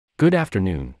Good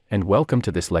afternoon, and welcome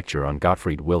to this lecture on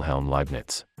Gottfried Wilhelm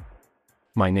Leibniz.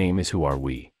 My name is Who Are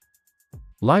We?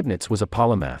 Leibniz was a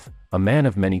polymath, a man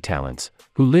of many talents,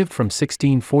 who lived from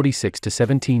 1646 to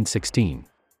 1716.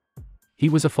 He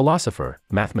was a philosopher,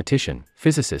 mathematician,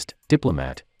 physicist,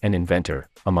 diplomat, and inventor,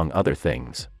 among other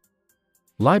things.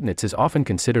 Leibniz is often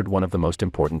considered one of the most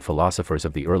important philosophers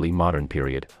of the early modern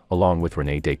period, along with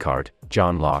René Descartes,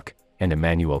 John Locke, and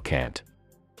Immanuel Kant.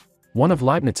 One of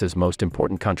Leibniz's most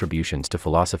important contributions to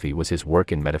philosophy was his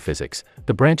work in metaphysics,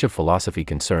 the branch of philosophy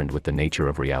concerned with the nature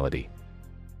of reality.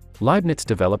 Leibniz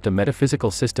developed a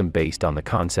metaphysical system based on the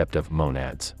concept of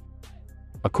monads.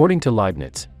 According to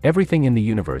Leibniz, everything in the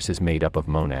universe is made up of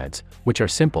monads, which are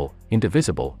simple,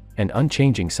 indivisible, and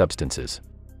unchanging substances.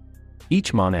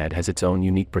 Each monad has its own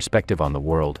unique perspective on the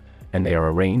world, and they are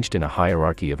arranged in a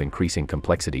hierarchy of increasing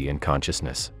complexity and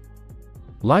consciousness.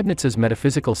 Leibniz's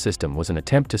metaphysical system was an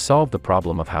attempt to solve the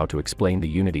problem of how to explain the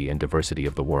unity and diversity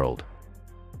of the world.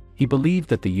 He believed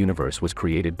that the universe was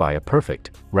created by a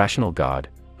perfect, rational God,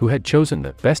 who had chosen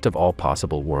the best of all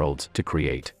possible worlds to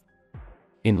create.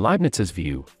 In Leibniz's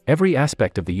view, every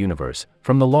aspect of the universe,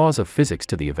 from the laws of physics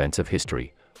to the events of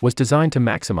history, was designed to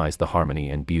maximize the harmony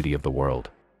and beauty of the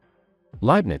world.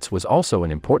 Leibniz was also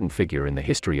an important figure in the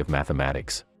history of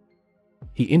mathematics.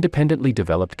 He independently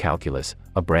developed calculus,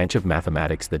 a branch of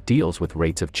mathematics that deals with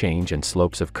rates of change and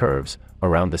slopes of curves,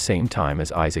 around the same time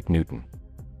as Isaac Newton.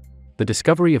 The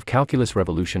discovery of calculus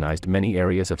revolutionized many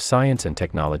areas of science and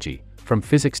technology, from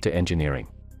physics to engineering.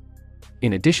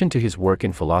 In addition to his work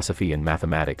in philosophy and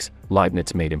mathematics,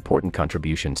 Leibniz made important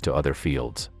contributions to other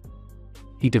fields.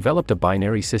 He developed a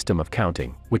binary system of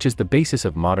counting, which is the basis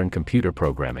of modern computer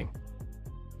programming.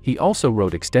 He also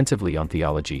wrote extensively on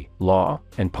theology, law,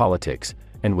 and politics,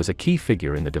 and was a key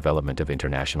figure in the development of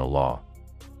international law.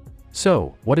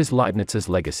 So, what is Leibniz's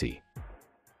legacy?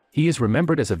 He is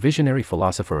remembered as a visionary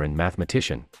philosopher and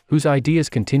mathematician, whose ideas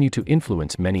continue to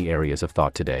influence many areas of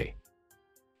thought today.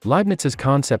 Leibniz's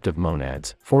concept of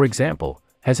monads, for example,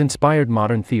 has inspired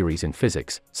modern theories in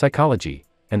physics, psychology,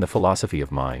 and the philosophy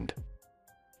of mind.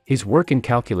 His work in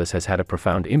calculus has had a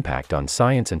profound impact on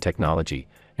science and technology,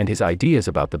 and his ideas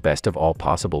about the best of all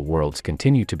possible worlds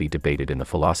continue to be debated in the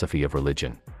philosophy of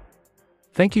religion.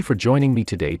 Thank you for joining me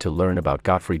today to learn about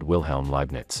Gottfried Wilhelm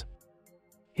Leibniz.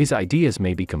 His ideas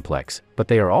may be complex, but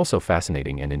they are also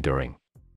fascinating and enduring.